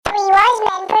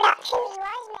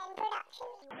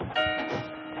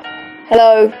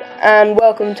Hello, and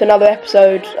welcome to another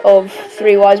episode of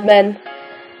Three Wise Men.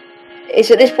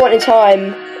 It's at this point in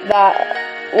time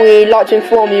that we'd like to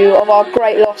inform you of our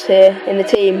great loss here in the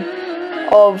team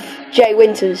of Jay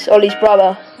Winters, Ollie's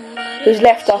brother, who's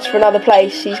left us for another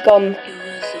place. He's gone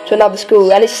to another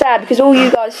school, and it's sad because all you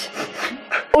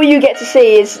get to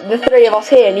see is the three of us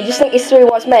here, and you just think it's Three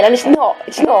Wise Men, and it's not.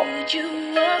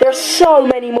 There are so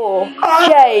many more.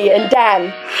 Jay and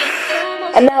Dan.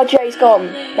 And now Jay's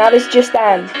gone. Now there's just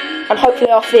Dan. And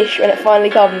hopefully our fish when it finally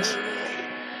comes.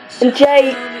 And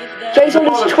Jay's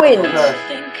Ollie's twin.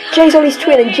 Jay's Ollie's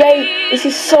twin, and Jay is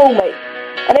his soulmate.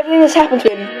 And everything that's happened to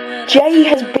him, Jay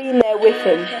has been there with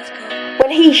him.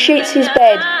 When he shits his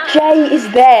bed, Jay is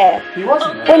there. He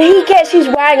wasn't there. When he gets his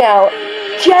wang out,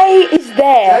 Jay is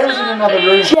there. Jay was in another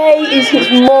room. Jay is his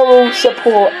moral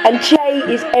support, and Jay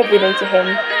is everything to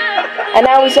him. And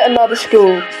now he's at another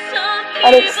school.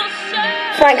 And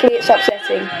frankly, it's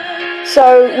upsetting.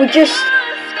 So we'd just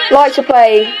like to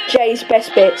play Jay's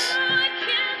best bits.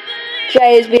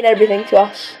 Jay has been everything to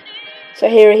us. So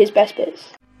here are his best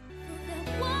bits.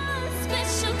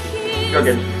 Go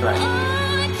get me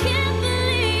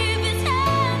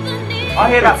I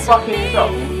hear that fucking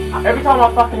song. Every time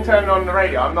I fucking turn it on the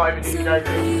radio, I'm not even even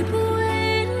joking.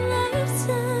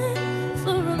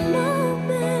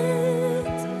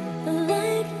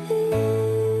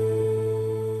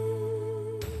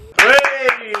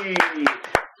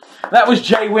 That was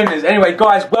Jay Winters. Anyway,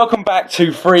 guys, welcome back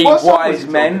to Three Wise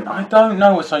Men. I don't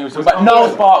know what song you were talking about.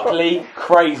 Noel Barkley,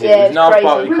 Crazy. Yeah, it was Noel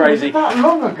Barkley, Was Crazy. it that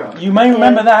long ago? You may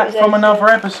remember that from exactly. another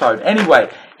episode. Anyway,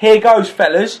 here goes,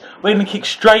 fellas. We're going to kick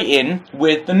straight in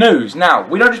with the news. Now,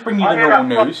 we don't just bring you the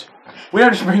normal news. We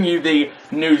don't just bring you the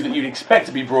news that you'd expect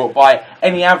to be brought by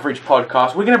any average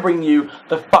podcast. We're going to bring you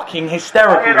the fucking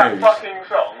hysterical news.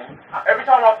 Song. Every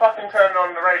time I fucking turn it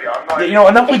on the radio, I'm not Yeah, you know,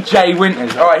 enough with Jay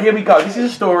Winters. Alright, here we go. This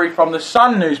is a story from the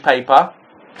Sun newspaper.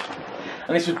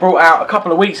 And this was brought out a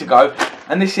couple of weeks ago.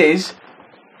 And this is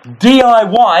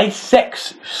DIY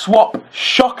sex swap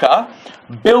shocker.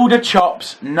 Builder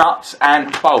chops, nuts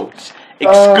and bolts.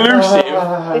 Exclusive.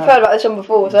 We've heard about this one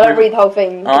before, so I don't read the whole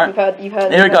thing. All right. You've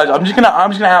heard. Here it goes. I'm just gonna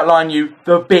outline you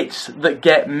the bits that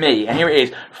get me. And here it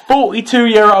is.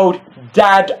 42-year-old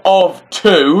dad of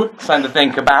two. Something to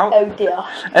think about. Oh dear.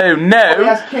 Oh no. He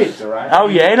has kids, alright? Oh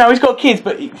yeah, no, he's got kids,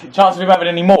 but the chance of him having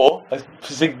any more is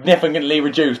significantly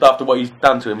reduced after what he's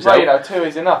done to himself. Well, you know, two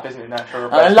is enough, isn't it, natural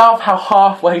And I love how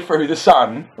halfway through the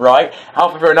Sun, right,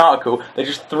 halfway through an article, they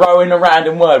just throw in a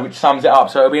random word which sums it up.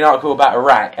 So it'll be an article about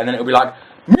Iraq, and then it'll be like,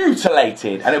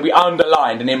 mutilated, and it'll be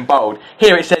underlined and in bold.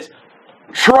 Here it says,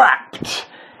 trapped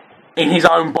in his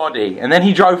own body. And then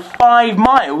he drove 5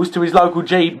 miles to his local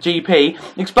GP,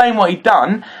 explained what he'd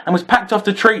done, and was packed off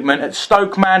to treatment at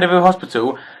Stoke Mandeville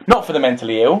Hospital, not for the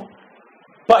mentally ill,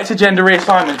 but it's a gender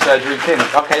reassignment surgery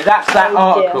clinic. Okay, that's that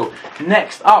article.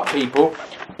 Next up, people,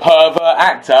 pervert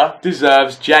actor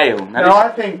deserves jail. Now, No, I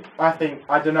think,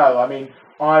 I don't know, I mean,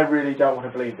 I really don't want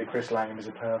to believe that Chris Langham is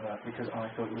a pervert, because I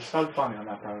thought he was so funny on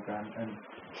that programme, and...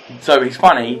 So he's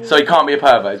funny, so he can't be a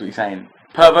pervert, is what you're saying.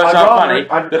 Perverts aren't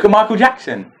funny. Look at Michael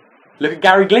Jackson. Look at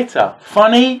Gary Glitter.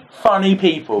 Funny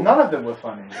people. None of them were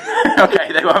funny.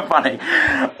 Okay, they weren't funny.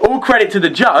 All credit to the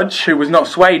judge, who was not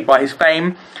swayed by his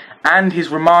fame, and has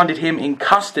remanded him in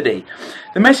custody.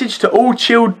 The message to all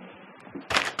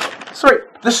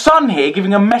the Sun here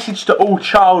giving a message to all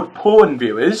child porn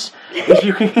viewers is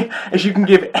you can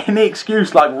give any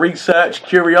excuse like research,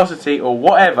 curiosity or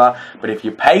whatever, but if you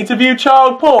pay to view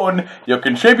child porn, you're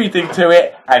contributing to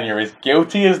it and you're as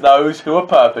guilty as those who are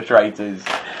perpetrators.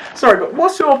 Sorry, but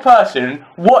what sort of person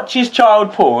watches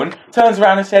child porn, turns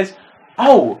around and says,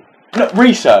 oh, look,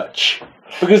 research?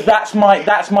 Because that's my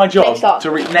job.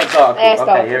 Next article.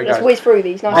 Okay, here it goes. Let's whiz through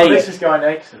these. Nice. Oh, this is going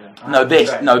excellent.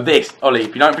 This, Ollie,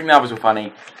 if you don't think the others were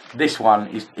funny, this one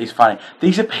is funny.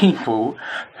 These are people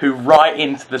who write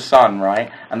into the Sun, right?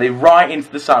 And they write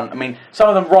into the Sun. I mean, some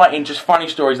of them write in just funny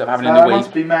stories that have happened in the They week.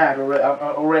 must be mad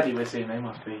already, we're seeing, they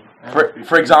must be.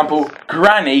 For example,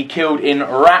 Granny killed in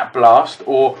rat blast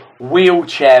or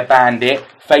wheelchair bandit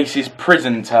faces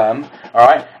prison term,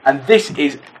 alright? And this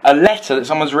is a letter that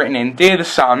someone's written in, Dear the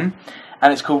Sun,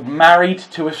 and it's called Married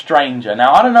to a Stranger.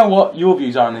 Now, I don't know what your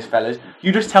views are on this, fellas.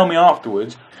 You just tell me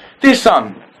afterwards. Dear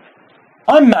Sun,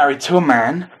 I'm married to a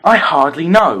man I hardly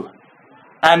know.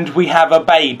 And we have a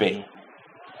baby.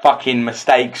 Fucking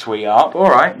mistake, sweetheart.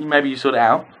 Alright, maybe you sort it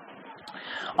out.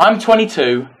 I'm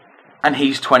 22 and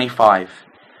he's 25.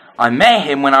 I met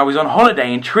him when I was on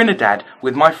holiday in Trinidad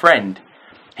with my friend.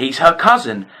 He's her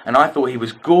cousin, and I thought he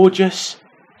was gorgeous,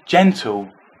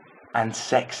 gentle, and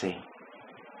sexy.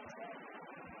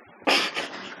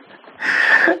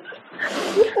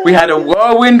 We had a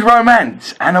whirlwind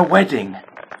romance and a wedding.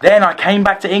 Then I came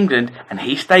back to England and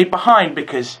he stayed behind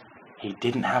because he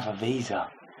didn't have a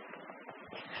visa.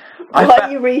 Why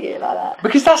are you reading it like that?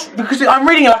 Because I'm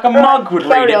reading it like a mug would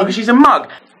read it, because she's a mug.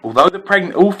 Although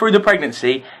all through the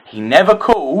pregnancy, he never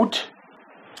called.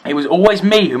 It was always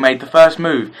me who made the first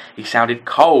move. He sounded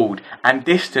cold and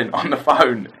distant on the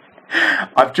phone.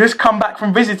 I've just come back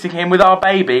from visiting him with our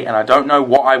baby and I don't know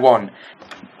what I want.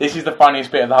 This is the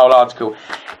funniest bit of the whole article.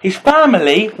 His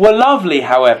family were lovely,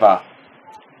 however,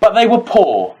 but they were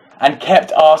poor and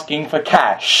kept asking for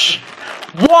cash.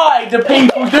 Why do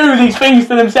people do these things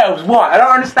to themselves? Why? I don't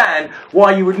understand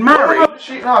why you would marry.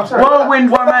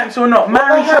 Whirlwind romance or not.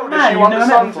 Marry some man. She want the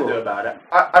son to do about it.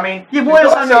 I mean, yeah, she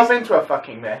got herself into a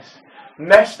fucking mess.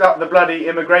 Messed up the bloody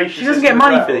immigration. She doesn't get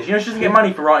money for this. You know, she doesn't get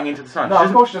money for writing into the Sun. No,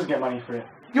 of course she doesn't get money for it.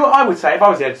 You know what I would say if I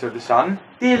was the editor of the Sun?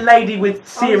 Dear lady with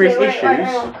serious issues. Wait,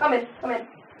 hang on. Come in.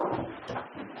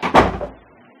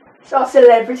 It's our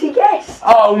celebrity guest.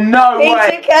 Oh no way!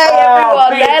 Peter Kay,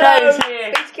 everyone. Peter Hello. Kay's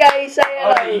here. Peter Kay, say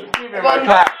hello. Give him a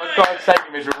clap. For God's sake,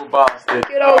 you miserable bastard.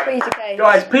 Good old Peter Kay.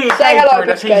 Guys, Peter Say Kay hello, joined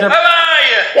us. Peter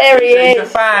Kay. There he is. He's a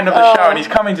fan of the show and he's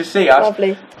coming to see us.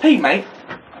 Lovely. Pete, mate.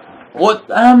 What?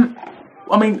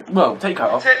 I mean, well, take your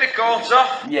coat off. Take my coat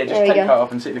off. Yeah, just There we take your go. coat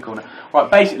off and sit in the corner. Right,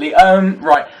 basically,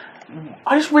 right.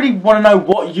 I just really want to know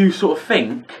what you sort of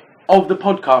think of the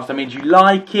podcast. I mean, do you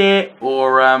like it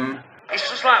or It's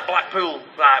just like Blackpool,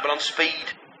 right, but on speed.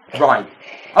 Right.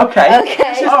 Okay.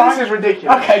 This is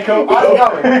ridiculous. Okay, cool. I'm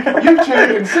going. You two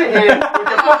can sit here with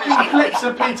your fucking clips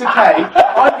of Peter Kay.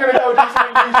 I'm going to go do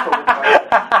something useful.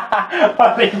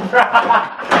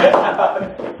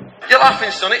 You're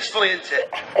laughing, son. It's funny, isn't it?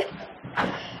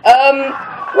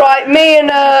 Right, me and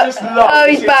Just laugh. oh,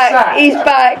 he's It's back. sad.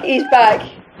 He's back.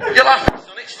 You're laughing,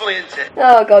 son. It's funny, isn't it?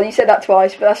 Oh god, you said that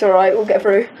twice, but that's all right. We'll get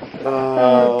through.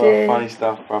 Oh, dear. funny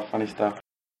stuff, bro. Funny stuff.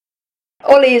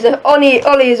 Ollie is a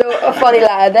funny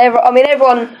lad.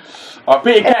 Everyone. Oh,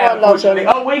 Peter Kay, Everyone loves unfortunately. him.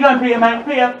 Oh, where you going, Peter, mate?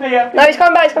 Peter. No, he's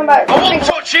coming back. I won't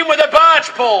touch him with a barge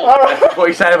pole. All right. What are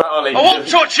you saying about Ollie? I won't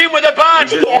touch him with a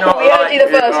barge Just pole. Yeah, not we heard you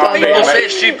the first Alright, time. mate, People mate. say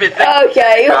stupid things.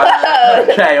 Okay.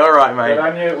 Okay, alright, mate. But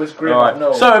I knew it was grim. Alright.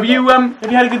 No. So, have you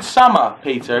had a good summer,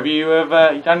 Peter? Have you you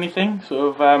done anything?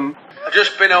 Sort of, I've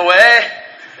just been away.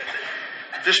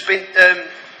 Just been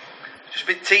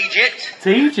to Egypt. to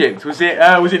Egypt? Was it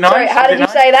nice? Sorry, how did you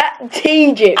say that?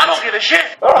 Egypt. I don't give a shit.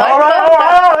 Alright.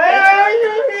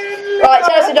 Right,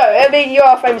 tell us a joke. You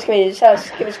are a famous comedian. Tell us,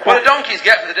 give us a What do crack. donkeys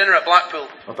get for the dinner at Blackpool?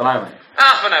 I don't know, mate.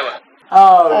 Half an hour.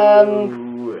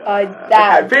 Oh.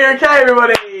 Damn. Peter Kay,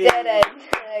 everybody! Dead end.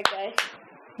 Okay.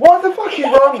 What the fuck is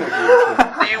wrong with you?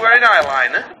 Are you wearing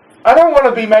eyeliner? I don't want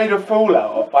to be made a fool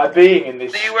out of by being in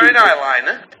this. Are you wearing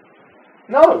eyeliner?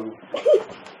 No.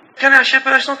 Can I ask you a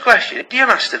personal question? Do you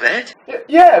masturbate?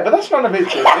 Yeah, but that's none of his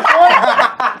business.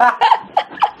 Why?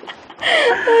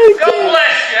 God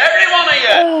bless you, every one of you.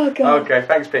 Oh god. Okay,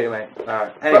 thanks, Peter, mate.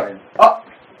 Alright, anyway.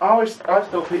 I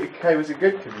thought Peter Kay was a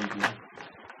good comedian.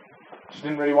 Just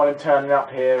didn't really want him turning up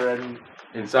here and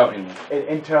Insulting you.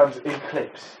 in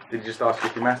clips. Did you just ask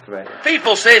if you masturbate?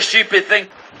 People say stupid things.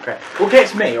 Okay. What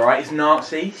gets me, right, is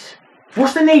Nazis.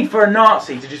 What's the need for a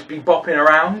Nazi to just be bopping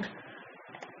around?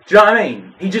 Do you know what I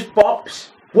mean? He just bops.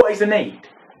 What is the need?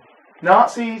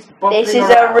 Nazis bopping This is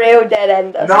around. a real dead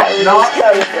end. That's how we No.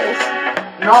 close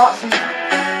this. Nazis.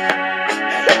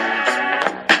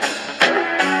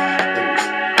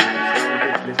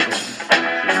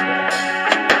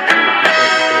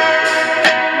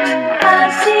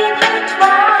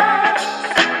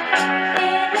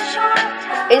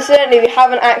 Incidentally, we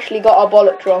haven't actually got our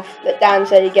bollock trough that Dan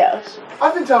said he'd get us.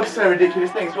 I've been told to say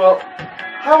ridiculous things. Well,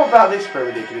 how about this for a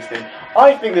ridiculous thing?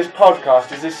 I think this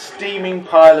podcast is a steaming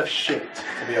pile of shit,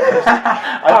 to be honest.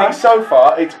 I think so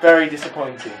far it's very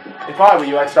disappointing. If I were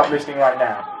you, I'd stop listening right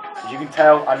now. As you can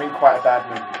tell, I'm in quite a bad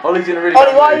mood. Ollie's in a really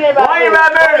Ollie, why are you in a bad Why are you in mood?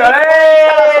 a bad mood?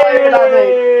 Tell us why you're in a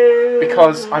bad mood.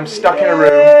 Because I'm stuck in a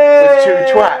room with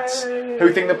two twats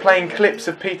who think that playing clips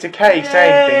of Peter Kay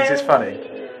saying things is funny.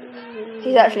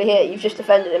 He's actually here. You've just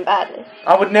offended him badly.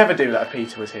 I would never do that if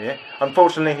Peter was here.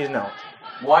 Unfortunately, he's not.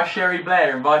 Why Sherry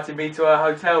Blair invited me to her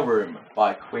hotel room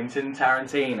by Quentin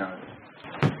Tarantino.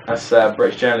 That's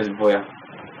British journalism for you,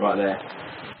 right there.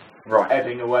 Right.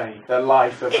 Ebbing away. The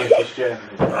life of British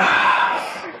journalism.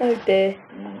 Oh dear.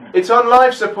 It's on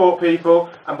life support, people,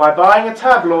 and by buying a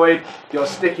tabloid, you're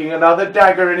sticking another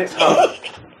dagger in its heart.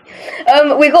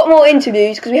 We got more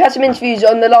interviews because we had some interviews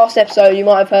on the last episode. You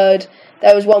might have heard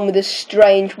there was one with a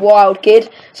strange, wild kid.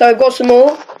 So we've got some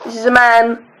more. This is a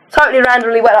man totally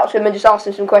randomly went up to him and just asked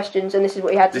him some questions, and this is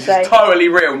what he had to This say. is totally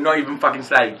real, not even fucking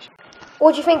staged.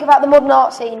 What do you think about the modern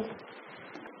art scene?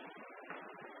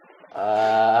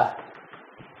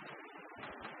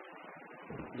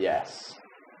 Yes.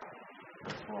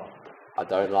 I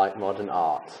don't like modern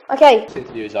art. Okay, This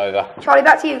interview is over. Charlie,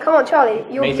 back to you. Come on, Charlie.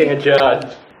 Meeting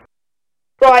adjourned.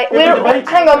 Right,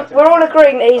 hang on. We're all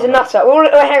agreeing that he's a nutter. We're all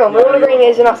agreeing that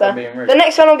he's a nutter. The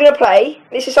next one I'm going to play.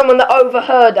 This is someone that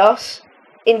overheard us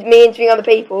in me interviewing other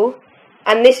people,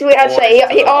 and this is what he had to say.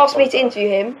 He asked me to interview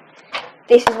him.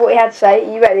 This is what he had to say.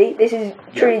 Are you ready? This is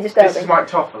truly disturbing. This is Mike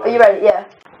Toffolo. Are you ready? Yeah.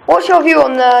 What's your view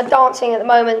on dancing at the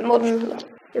moment? Modern.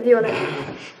 Your view on it?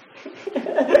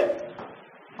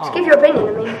 Just give your opinion.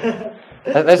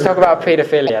 I mean. Let's talk about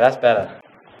paedophilia. That's better.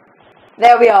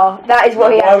 There we are. That is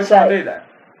what he had to say. Why would someone do that?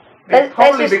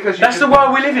 Probably because That's the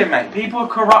world we live in, mate. People are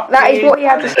corrupt. That is what he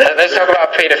had to say. Let's talk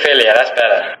about paedophilia. That's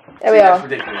better. There we are. That's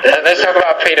ridiculous. Let's talk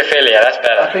about paedophilia. That's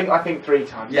better. I think 3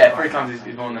 times. Yeah, 3 times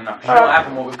is more than enough. You know what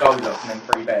happened with Goldilocks and then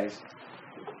 3 bears?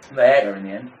 They ate her in the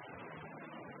end.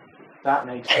 That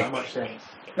makes so much sense.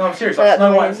 No, I'm serious. So Like that's Snow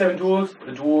White weird. and 7 Dwarfs,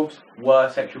 the dwarves were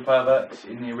sexual perverts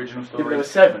in the original story. There were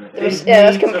 7.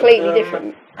 That's completely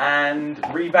different. And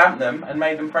revamped them and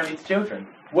made them friendly to children.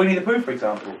 Winnie the Pooh, for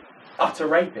example, utter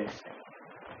rapist.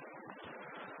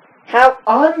 How?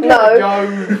 I'm No.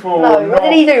 gonna go for No, what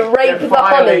did he do? Rape the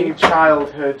defiling honey?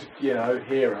 childhood,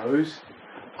 heroes.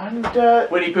 And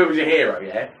Winnie Pooh was a hero,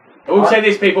 yeah? I will say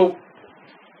this, people.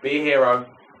 Be a hero,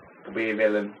 or be a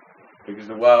villain. Because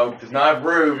the world does not have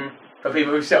room for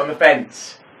people who sit on the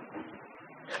fence.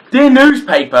 Dear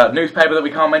newspaper that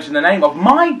we can't mention the name of,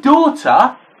 my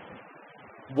daughter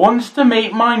wants to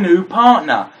meet my new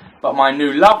partner, but my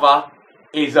new lover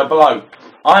is a bloke.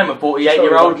 I'm a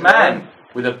 48-year-old man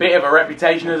with a bit of a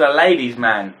reputation as a ladies'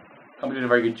 man. I'm doing a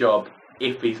very good job,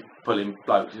 if he's pulling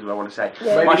blokes, is what I want to say.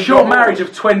 Yeah. My short marriage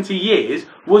of 20 years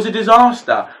was a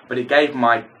disaster, but it gave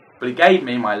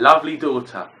me my lovely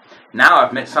daughter. Now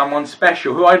I've met someone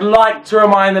special who I'd like to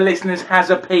remind the listeners has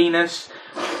a penis.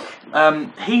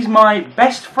 He's my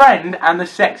best friend and the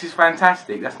sex is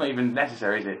fantastic. That's not even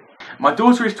necessary, is it? My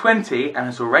daughter is 20 and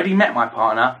has already met my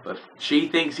partner, but she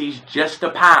thinks he's just a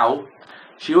pal.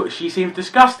 She seems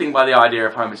disgusting by the idea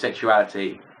of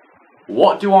homosexuality.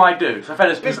 What do I do? So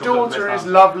fellas, if his daughter is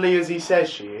lovely as he says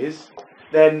she is,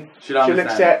 then she'll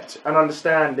accept and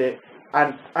understand it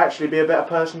and actually be a better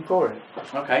person for it.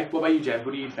 Okay, what about you, Jeff?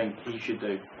 What do you think he should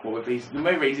do? What if he's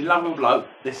a lovely bloke,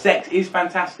 the sex is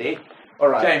fantastic.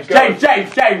 Alright.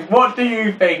 James, what do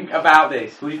you think about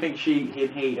this? What do you think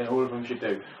he and all of them should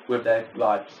do with their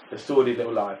lives, their sordid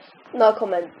little lives? No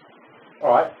comment.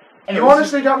 Alright. You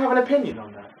honestly don't have an opinion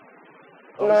on that?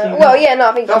 No. Well, yeah, no,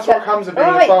 I think that's what comes of being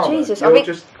a Alright, farmer. Jesus, You're I think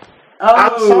just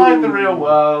outside the real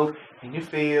world, in your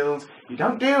fields. You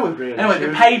don't deal with real Anyway, issues.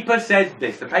 the paper says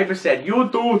this. The paper said, your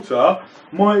daughter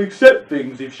might accept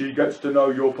things if she gets to know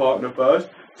your partner first.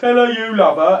 Tell her you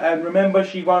love her, and remember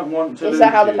she won't want to lose Is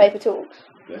that how you. the paper talks?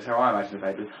 That's how I imagine the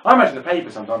paper. I imagine the paper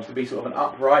sometimes to be sort of an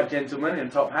upright gentleman in a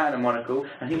top hat and a monocle,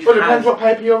 and he Well, it depends what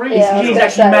paper you're reading. Yeah, I was he's gonna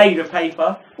actually say. made of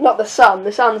paper. Not the Sun.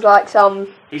 The Sun's like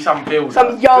He's some builder.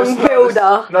 some young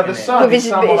builder. No, the Sun With is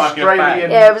his some bit- Australian,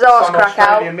 Yeah, it was arse some crack out,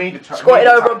 Australian media squatted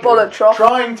media over a tycoon bullet trough.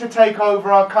 trying to take over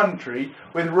our country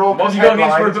with raucous What's he got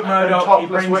against headlines Rupert and Murdoch? He topless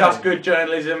brings women. us good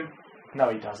journalism. No,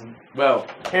 he doesn't. Well,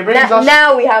 He brings us...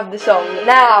 Now we have the song.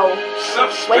 Now,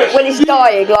 when it's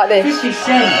dying like this. 50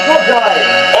 Cent. What guy?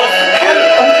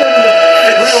 I'm sending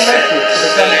the real message to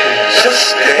the country.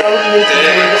 Don't listen to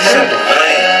Rupert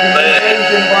Murdoch.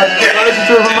 Listen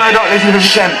to Rupert Murdoch, listen to 50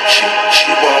 Cent.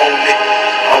 She want it,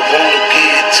 I wanna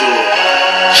give it to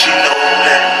her. She know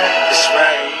that it's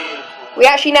right. We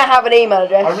actually now have an email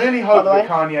address. I really by hope the way. that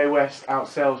Kanye West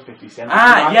outsells 50 Cent.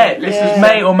 Listeners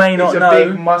may or may not He's a know.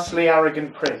 big, muscly,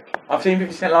 arrogant prick. I've seen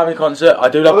 50 Cent live in concert. I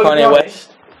do love Well, Kanye to be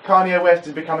West. honest, Kanye West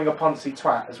is becoming a poncy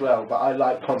twat as well, but I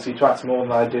like poncy twats more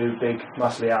than I do big,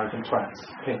 muscly, arrogant twats.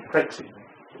 Pricks even.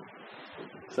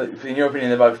 So, in your opinion,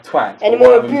 they're both twats. Any but one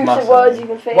more of them's abusive muscly. words you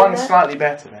can fit in One's there? slightly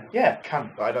better then. Yeah, cunt,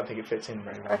 but I don't think it fits in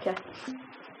very well. Okay.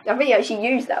 I think you actually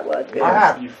used that word. I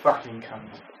have, you fucking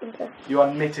cunt. Okay. You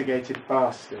unmitigated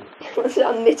bastard. What's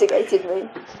unmitigated mean?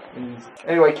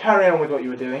 Anyway, carry on with what you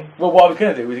were doing. Well, what I was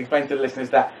going to do was explain to the listeners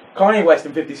that Kanye West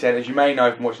and 50 Cent, as you may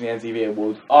know from watching the MTV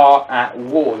Awards, are at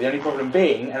war. The only problem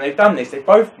being, and they've done this, they've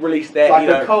both released their... Like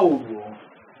the Cold War.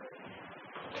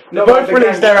 They both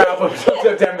released their albums on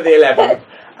September the 11th.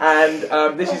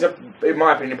 And this is, in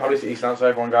my opinion, a publicity stunt, so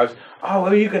everyone goes, oh,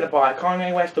 who are you going to buy,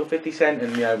 Kanye West or 50 Cent?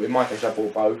 And, in my case, I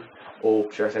bought both.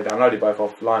 Or, should I say, downloaded both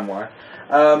off LimeWire.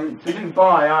 You didn't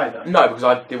buy either? No, because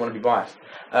I didn't want to be biased.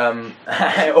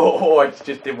 Or I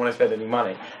just didn't want to spend any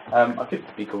money. I could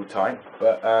be called tight,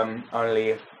 but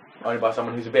only by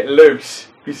someone who's a bit loose.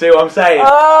 You see what I'm saying?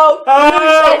 Oh!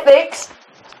 Loose ethics!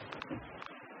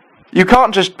 You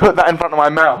can't just put that in front of my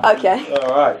mouth. Okay.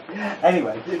 Alright.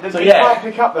 Anyway, So yeah,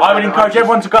 pick up the I would encourage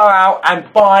everyone to go out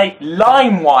and buy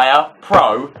LimeWire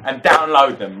Pro and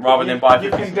download them rather than buy. You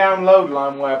can download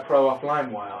LimeWire Pro off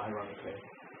LimeWire, ironically.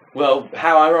 Well,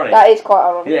 how ironic. That is quite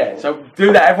ironic. Yeah, so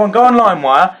do that. Everyone go on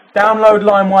LimeWire, download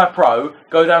LimeWire Pro,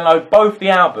 go download both the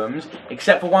albums,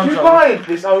 except for one You song. buy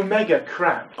this Omega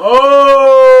crap.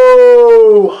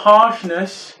 Oh,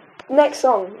 harshness. Next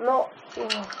song, not.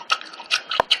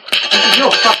 This is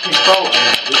your fucking fault,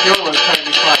 man. It's your one telling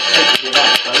me trying to take it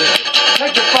out, so isn't it?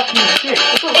 Take the fucking shit.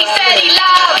 He said he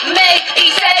loved me, he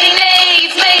said he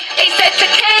needs me, he said to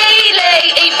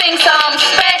Keely, he thinks I'm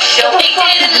special, he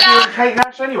didn't You love and Kate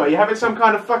Nash anyway. You're having some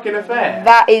kind of fucking affair.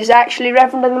 That is actually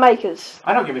Reverend and the Makers.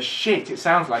 I don't give a shit. It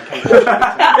sounds like Kate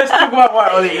Nash. Let's talk about why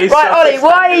Ollie is. Right, Ollie,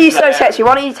 why are you so touchy?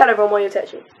 Why don't you tell everyone why you're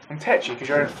touchy? I'm tetchy because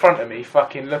you're in front of me,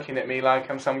 fucking looking at me like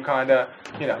I'm some kind of,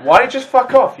 you know. Why don't you just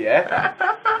fuck off, yeah?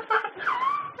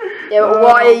 Yeah, but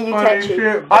why are you touchy?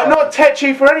 I'm not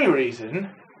tetchy for any reason,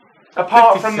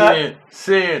 apart from that.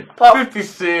 Sin. Apart- 50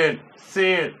 Cent.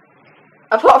 Sin.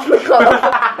 Apart from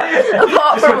apart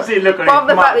Just want to see a look on from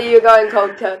his the fact that mouth. you're going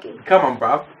cold turkey. Come on,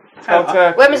 bruv. Cold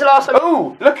turkey. When was the last time?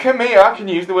 Oh, look at me! I can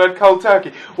use the word cold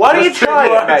turkey. Why don't you That's two try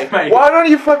it, words, mate? mate. Why don't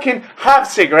you fucking have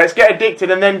cigarettes, get addicted,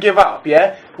 and then give up?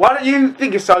 Yeah. Why don't you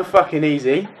think it's so fucking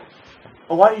easy?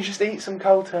 Or why don't you just eat some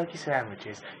cold turkey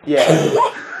sandwiches? Yeah.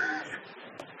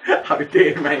 How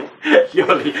dear, mate.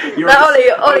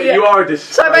 Ollie, Ollie, you are a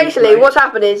disgrace. So basically, mate. what's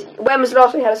happened is, when was the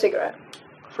last time you had a cigarette?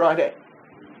 Friday.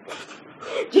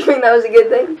 Do you think that was a good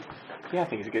thing? Yeah, I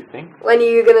think it's a good thing. When are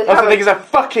you gonna I also have? think it's a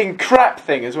fucking crap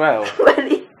thing as well.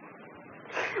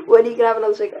 When are you gonna have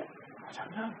another cigarette? I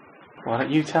don't know. Why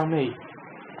don't you tell me?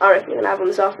 I reckon you're gonna have one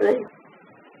this afternoon.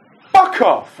 Fuck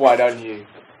off! Why don't you?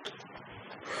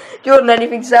 Jordan,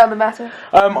 anything to say on the matter?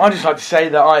 I'd just like to say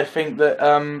that I think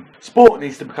that sport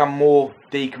needs to become more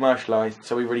decommercialised,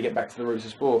 so we really get back to the roots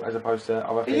of sport as opposed to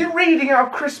other Are things. you reading out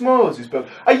of Chris Moyles' book?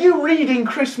 Are you reading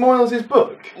Chris Moyles'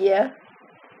 book? Yeah.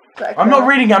 I'm not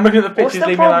reading it. I'm looking at the What's pictures. the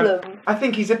Leave me alone. problem? I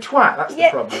think he's a twat. That's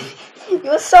Yeah. the problem.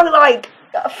 You're so like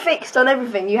fixed on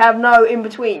everything. You have no in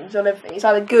betweens on everything. It's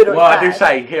either good or Well, it's I do bad.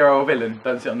 say hero or villain.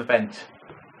 Don't sit on the fence.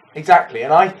 Exactly,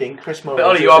 and I think Chris Moyles. But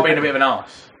Ollie, you are being a bit of an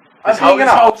arse. I'm This whole, being an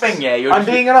this whole arse. thing, yeah. I'm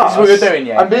being an arse. This is what you're doing,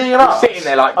 yeah. I'm being an You're arse. sitting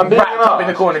there like I'm being wrapped an up in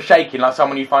the arse. corner, shaking like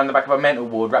someone you find in the back of a mental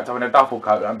ward, wrapped up in a duffel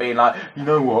coat, and being like, you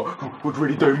know what would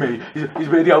really do me is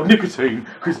really the old nicotine.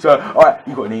 Because alright,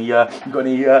 you got any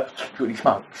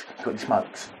smokes? You got any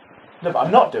smokes? No, but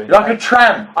I'm not doing You're like that. a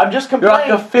tramp. I'm just You're complaining.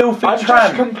 like a filthy I'm just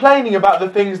tramp. complaining about the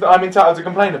things that I'm entitled to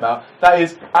complain about. That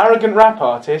is arrogant rap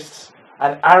artists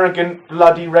and arrogant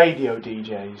bloody radio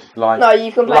DJs. Like, No,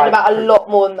 you complained Like- about a lot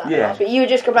more than that. Yeah. last week. You were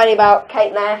just complaining about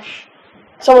Kate Nash.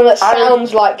 Someone that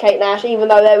sounds like Kate Nash, even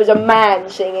though there was a man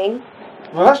singing.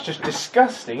 Well, that's just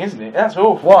disgusting, isn't it? That's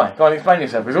awful. why? Go on, explain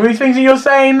yourself. Because all these things that you're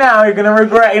saying now, you're going to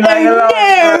regret in later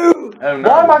life. Oh no!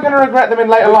 Why am I going to regret them in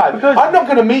later life? Because- I'm not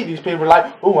going to meet these people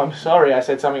like, oh, I'm sorry I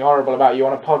said something horrible about you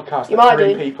on a podcast You that might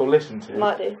 3 do. people listen to. You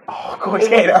might do. Oh, God, it's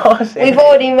getting arse. We've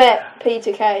already met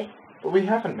Peter Kay. But we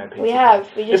haven't met Peter We Kay. have.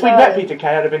 We just If we heard. met Peter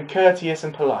Kay, I'd have been courteous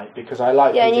and polite because I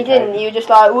like Yeah, Peter and you Kay. didn't. You were just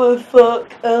like, well,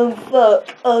 fuck,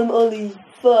 Ollie,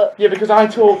 fuck. Yeah, because I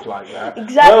talk like that.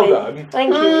 Exactly. Well done.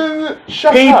 Thank you.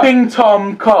 Shut up. Peeping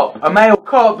Tom Cop. A male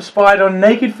cop spied on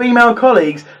naked female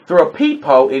colleagues through a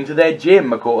peephole into their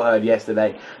gym, a court heard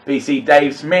yesterday. BC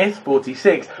Dave Smith,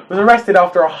 46, was arrested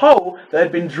after a hole that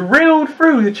had been drilled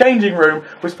through the changing room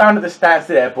was found at the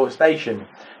Stansted Airport station.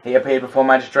 He appeared before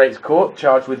magistrates' court,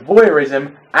 charged with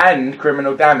voyeurism and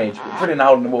criminal damage. Putting a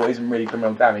hole in the wall isn't really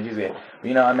criminal damage, is it? But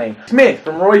you know what I mean. Smith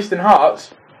from Royston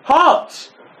Hearts. Hearts!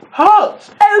 Oh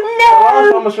The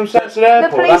last one was from Stansted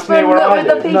Airport. That's near where I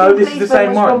live. No, this is the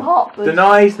same one.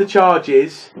 Denies the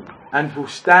charges and will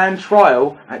stand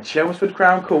trial at Chelmsford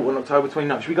Crown Court on October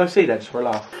 29th. Should we go see that just for a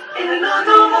laugh? Ain't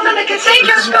another woman that can take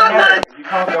your spotlight. You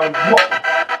can't go, what?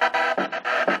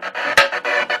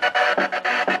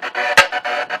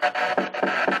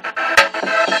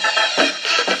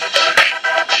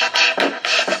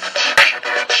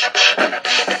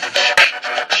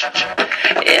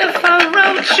 If I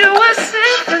wrote you a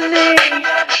symphony,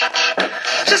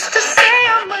 just to say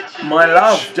how much. My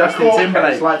love, Justin Court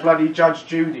Timberlake. case like bloody Judge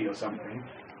Judy or something.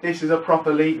 This is a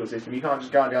proper legal system. You can't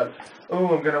just go and go,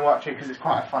 oh, I'm going to watch it because it's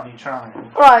quite a funny trial.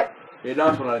 Right. Yeah,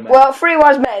 nice one, mate. Well, Three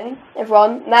Wise Men,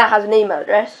 everyone, now has an email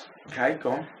address. Okay,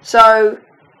 go on. So,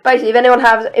 basically, if anyone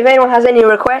has any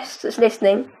requests that's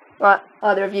listening, like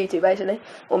either of you two, basically,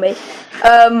 or me,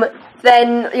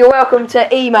 then you're welcome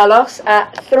to email us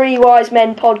at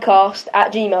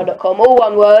threewisemenpodcast@gmail.com. All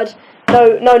one word,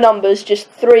 no numbers,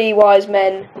 just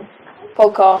 3wisemen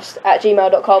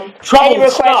troubledskar@gmail.com. Troubled Any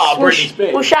requests, Scar, Britney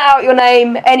Spears. we'll shout out your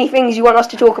name, any things you want us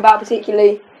to talk about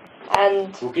particularly,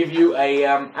 and We'll give you a,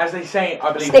 as they say,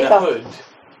 I believe Sticker. in the hood.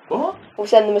 What? we'll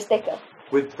send them a sticker.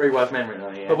 With 3 Wise Men written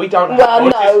on it. But we don't Well, Or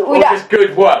no, we just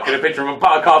good work with a picture of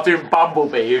a cartoon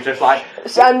Bumblebee who's just like.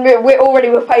 And we're already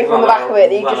with paper on the back of it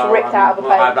that you just ripped out of the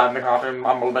I've paper. done the cartoon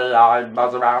Bumblebee, I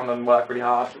buzz around and work really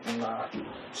hard.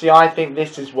 See, I think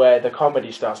this is where the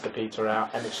comedy starts to peter out,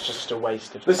 and it's just a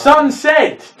waste of The time. son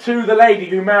said to the lady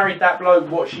who married that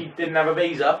bloke what she didn't have a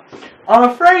visa, I'm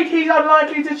afraid he's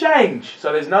unlikely to change,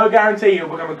 so there's no guarantee he'll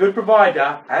become a good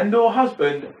provider and or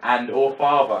husband and or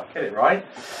father. Get it right?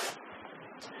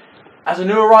 As a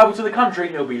new arrival to the country,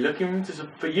 he'll be looking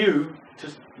to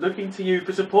you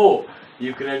for support.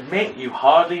 You can admit you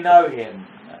hardly know him,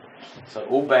 so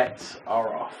all bets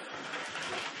are off.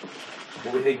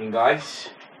 What are we thinking, guys?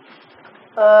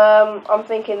 I'm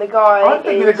thinking the guy. I'm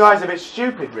thinking the guy's a bit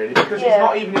stupid, really, because he's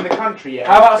not even in the country yet.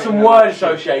 How about some word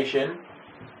association?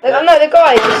 No, the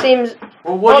guy just seems.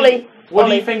 Well, what do you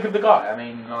Ollie. think of the guy? I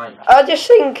mean, like, I just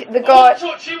think the guy.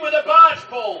 touch him with a barge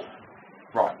pole.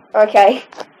 right. Okay.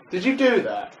 Did you do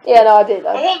that? Yeah, no, I did.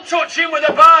 I won't touch him with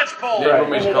a barge pole. The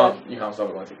problem is Yeah. you can't stop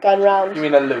it once. Going round. You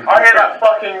mean a loop? I hear that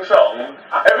fucking song.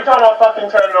 Every time I fucking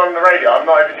turn it on the radio, I'm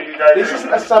not even going. This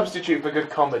isn't a substitute for good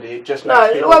comedy. It just No,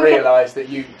 makes people well, realise that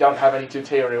you don't have any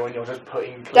tutorial and you're just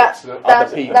putting clips of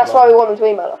other people. That's why we want them to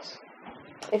email us.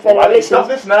 If anyone Well, stop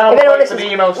listens. this now. If anyone Wait for listens,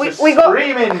 the emails we to got-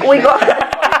 scream in. we got-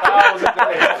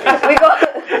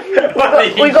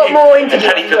 we got more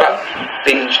interviews.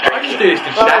 Binge I can do this to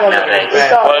Oh, hang on, nowadays. we'll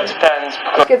start. Well, it depends.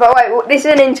 Okay, but wait, this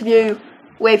is an interview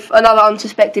with another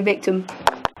unsuspected victim.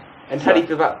 And how do you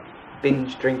feel about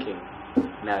binge drinking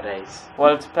nowadays?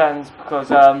 Well, it depends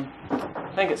because I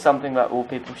think it's something that all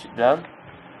people should learn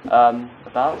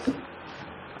about.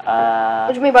 What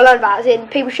do you mean by learn about? As in,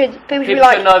 people should be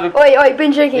like, should know the- oi,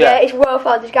 binge drinking, Yeah. yeah, it's well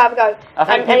fun, just go have a go. I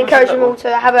think And people encourage should them know- all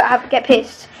to get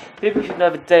pissed. People should know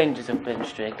the dangers of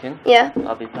binge drinking. Yeah.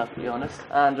 I'll be perfectly honest.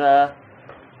 And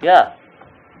yeah,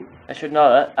 they should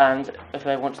know it. And if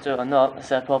they want to do it or not, that's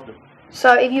their problem.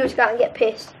 So if you were to go out and get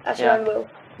pissed, that's your Yeah. own will.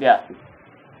 Yeah.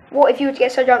 What if you were to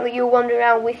get so drunk that you were wandering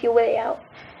around with your willy out?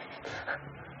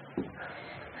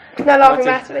 No laughing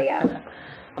matter, big out.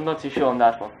 I'm not too sure on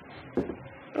that one.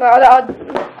 Well,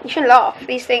 you shouldn't laugh.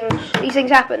 These things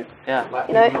happen. Yeah.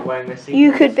 You know,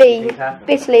 you could be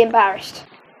bitterly embarrassed.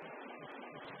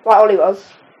 Like Ollie was.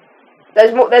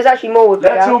 There's actually more with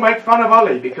Big Let's all Al. make fun of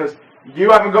Ollie because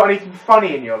you haven't got anything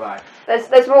funny in your life.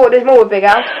 There's more with Big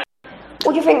Al.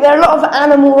 What do you think? There are a lot of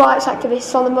animal rights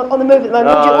activists on the move at the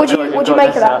moment. What do you make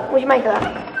of that? What do you make of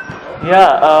that?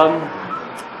 Yeah.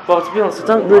 Well, to be honest, I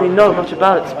don't really know much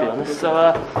about it. To be honest, so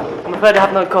I'm afraid I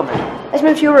have no comment. Let's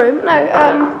move to your room. No,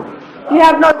 you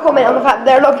have no comment on the fact that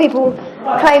there are a lot of people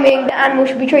claiming that animals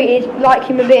should be treated like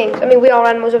human beings. I mean, we are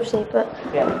animals, obviously, but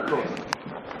Yeah, of course.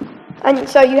 and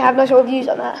so you have no sort of views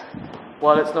on that.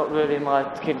 Well, it's not really my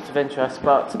kingdom of interest,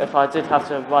 but if I did have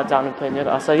to write down an opinion,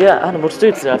 I'd say, yeah, animals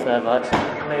do deserve their rights.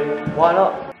 I mean, why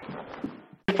not?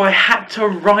 If I had to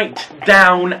write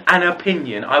down an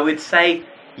opinion, I would say,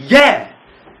 yeah.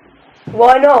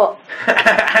 Why not?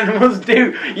 Animals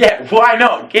do. Yeah, why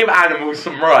not? Give animals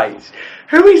some rights.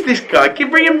 Who is this guy?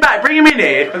 Bring him back. Bring him in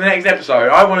here for the next episode.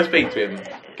 I want to speak to him.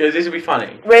 Because this will be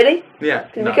funny. Really? Yeah.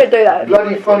 Because we could do that.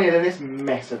 Bloody funnier than this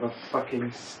mess of a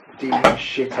fucking steaming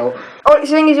shithole. Oh, the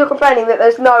thing is, you're complaining that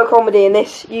there's no comedy in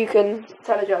this. You can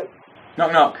tell a joke.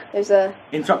 Knock knock. There's a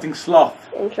Interrupting sloth.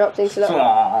 interrupting slow.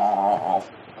 Sloth.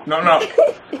 Knock knock.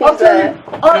 I'll tell you.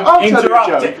 I'll tell you a Interrupt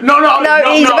joke. it. No,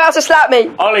 No, he's about to slap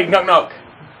me. Ollie, knock knock.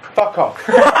 Fuck off.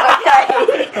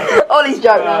 Okay. Ollie's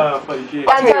joke now. Funny shit.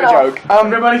 I'll tell you a joke.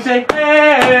 Everybody say,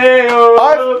 hey.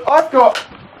 I've got.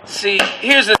 See,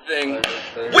 here's the thing.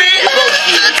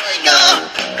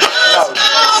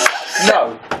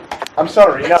 No. I'm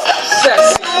sorry, no.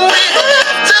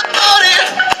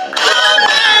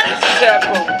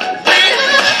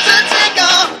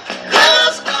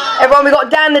 Everyone, we got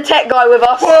Dan the tech guy with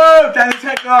us. Whoa, Dan the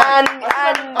tech guy.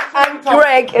 And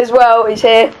Greg as well is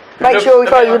here. Make sure we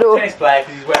close the door. Tennis player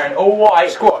because he's wearing all white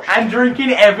Squash. and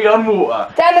drinking Evian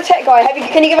water. Dan the tech guy,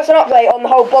 can you give us an update on the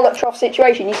whole bollock trough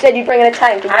situation? You said you'd bring in a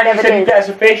tank and you And you never said you'd did. get us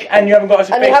a fish and you haven't got us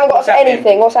a And fish. you haven't got us What's happening?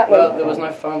 anything. What's happening? Well, there was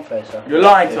no farm facer. You're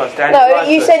lying to us, Dan. No,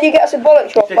 you said you get us a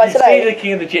bollock trough you by said you'd see today. the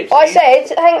King of the Gypsies. I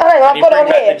said, hang on, I've you got it bring on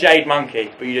back here. the Jade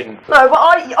Monkey, but you didn't. No, but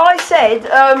I said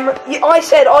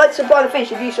I'd supply the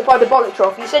fish if you supplied the bollock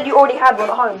trough. You said you already had one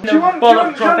at home. Do you want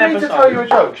me to tell you a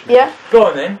joke? Yeah? Go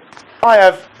on then. I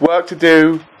have work to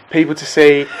do, people to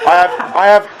see. I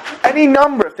have any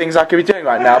number of of things I could be doing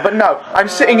right now, but no, I'm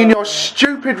sitting in your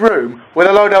stupid room with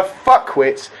a load of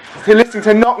fuckwits who listening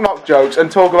to knock-knock jokes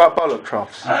and talk about bollock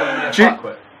troughs.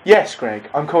 Yes, Greg,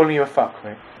 I'm calling you a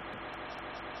fuckwit.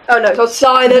 Oh no, it's on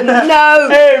silent. No!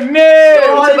 Oh no!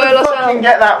 I didn't fucking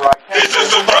get that right. It's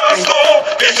just a rascal.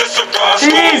 It's just a rascal.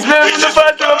 It is, man, the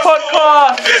fun of the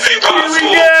podcast! Here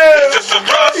we go! It's just a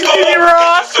rascal. It's a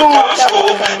rascal!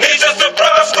 It's just a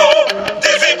rascal.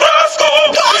 Dizzy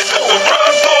rascal. It's just a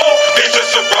rascal. It's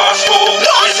just a rascal.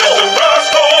 It's just a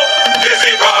rascal.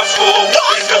 Dizzy rascal.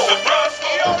 It's just a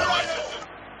rascal.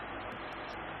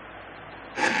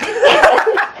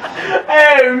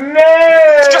 Oh no!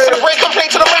 Just a break, I'm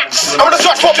playing to the max. I'm gonna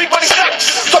search for big money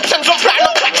stacks. Top 10s on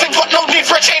platinum plaques, ain't got no need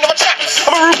for a chain of attacks.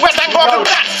 I'm a rude West End rather than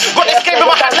that. Got this game in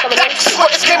my hand like that.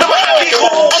 Got this game in my hand, be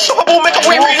cool. Unstoppable, make a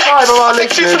way relax.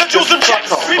 Take two for the jewels and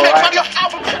checks. We make money off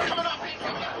albums.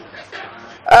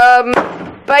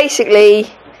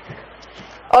 Basically,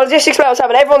 I'll just explain what's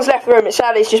happened. Everyone's left the room.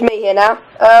 Sadly, it's just me here now.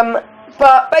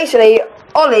 But basically,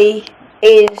 Ollie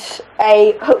is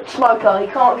a hooked smoker. He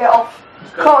can't get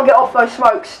off those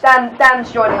smokes.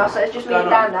 Dan's joining us, so it's just me and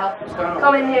Dan now.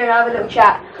 Come in here and have a little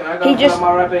chat. He just,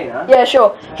 yeah,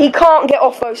 sure. He can't get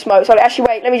off those smokes. Actually,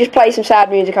 wait. Let me just play some sad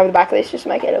music over the back of this, just to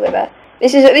make it a little bit better.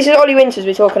 This is Ollie Winters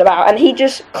we're talking about, and he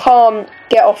just can't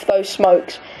get off those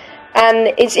smokes,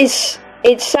 and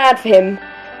it's sad for him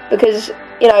because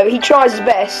he tries his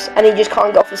best and he just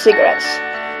can't get off the cigarettes.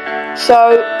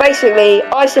 So basically,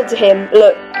 I said to him,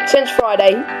 look, since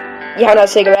Friday, you haven't had a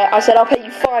cigarette. I said, I'll pay you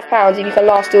 £5 if you can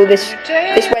last till this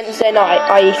Wednesday night,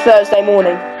 i.e. Thursday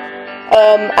morning.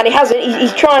 And he hasn't.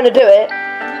 He's trying to do it,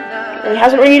 and he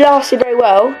hasn't really lasted very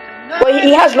well. Well,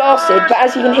 he has lasted, but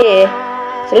as you can hear,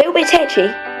 it's a little bit tetchy.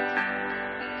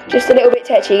 Just a little bit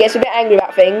tetchy. He gets a bit angry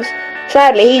about things.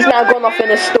 Sadly, he's now gone off in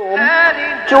a storm.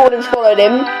 Jordan's followed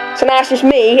him. So now it's just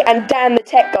me and Dan, the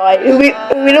tech guy, who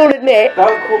we'll all admit,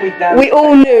 Don't call me Dan. we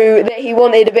all knew that he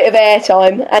wanted a bit of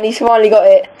airtime, and he's finally got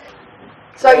it.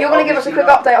 So you're going to give us a quick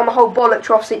update on the whole bollock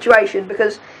trough situation,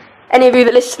 because any of you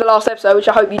that listened to the last episode, which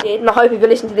I hope you did, and I hope if you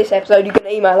listen to this episode, you can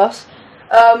email us.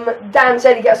 Dan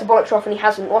said he'd get us a bollock trough and he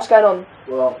hasn't. What's going on?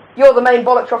 Well, you're the main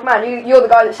bollock trough man. You're the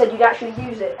guy that said you'd actually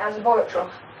use it as a bollock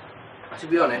trough. to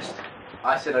be honest,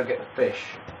 I said I'd get the fish.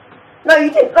 No,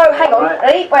 you didn't. No, hang on.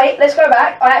 Right. Wait, let's go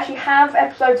back. I actually have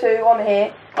episode 2 on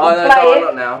here. Oh, no,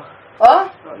 not now.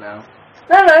 What? Not now.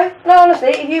 No, honestly,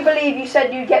 if you believe you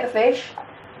said you'd get the fish,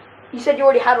 you said you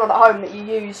already had one at home that you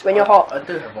use when you're hot. I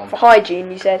do have one. For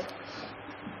hygiene, you said.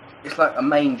 It's like a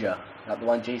manger, like the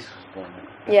one Jesus was born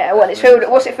in. Yeah, well, it's filled.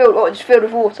 What's it filled? What, just filled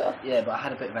with water? Yeah, but I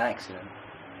had a bit of an accident.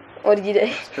 What did you do?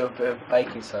 Just put a bit of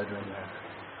baking soda in there.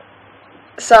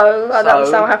 So, I don't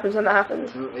understand what happens when that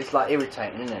happens. It's like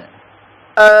irritating, isn't it?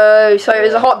 Oh, so it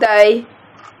was a hot day.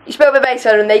 You spilled a bit of baking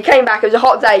soda and then you came back, it was a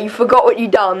hot day, you forgot what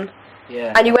you'd done.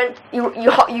 Yeah. And you went,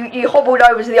 you hobbled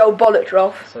over to the old bollock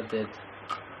trough. Yes, I did.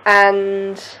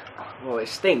 And... Well, it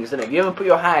stings, doesn't it? Have you ever put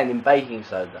your hand in baking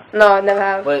soda? No, I never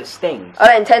have. Well, it stings. I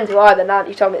don't intend to either, now that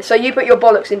you told me. So you put your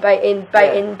bollocks in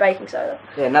baking soda?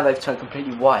 Yeah, now they've turned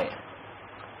completely white.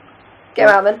 Get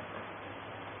them out then.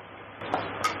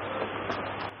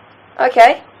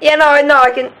 Okay. Yeah, no,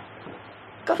 I can...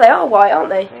 God, they are white, aren't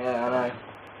they? Yeah, I know.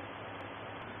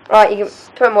 Right, you can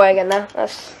put them away again now.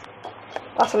 That's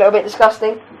a little bit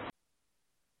disgusting.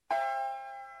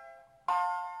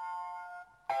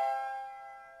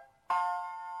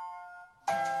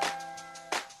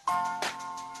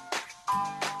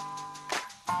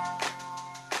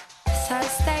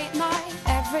 Thursday night,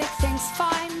 everything's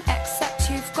fine, except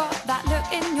you've got that look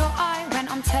in your eye when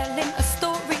I'm telling a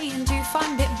story and you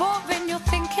find it boring. You're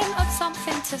thinking of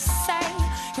something to say,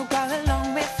 you'll go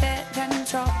along with it, then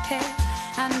drop it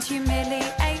and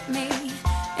humiliate me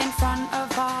in front of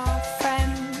our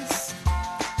friends.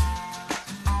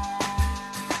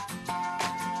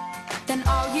 Then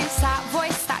I'll use that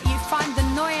voice that you find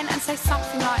annoying and say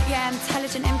something like, yeah,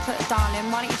 intelligent input,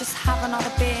 darling, why don't you just have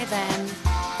another beer then?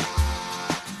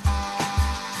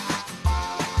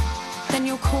 Then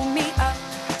you'll call me up,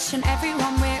 and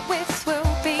everyone we're with will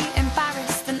be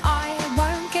embarrassed, and I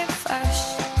won't give a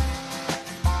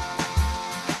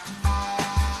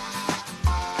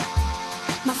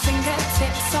My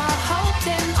fingertips are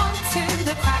holding onto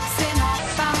the cracks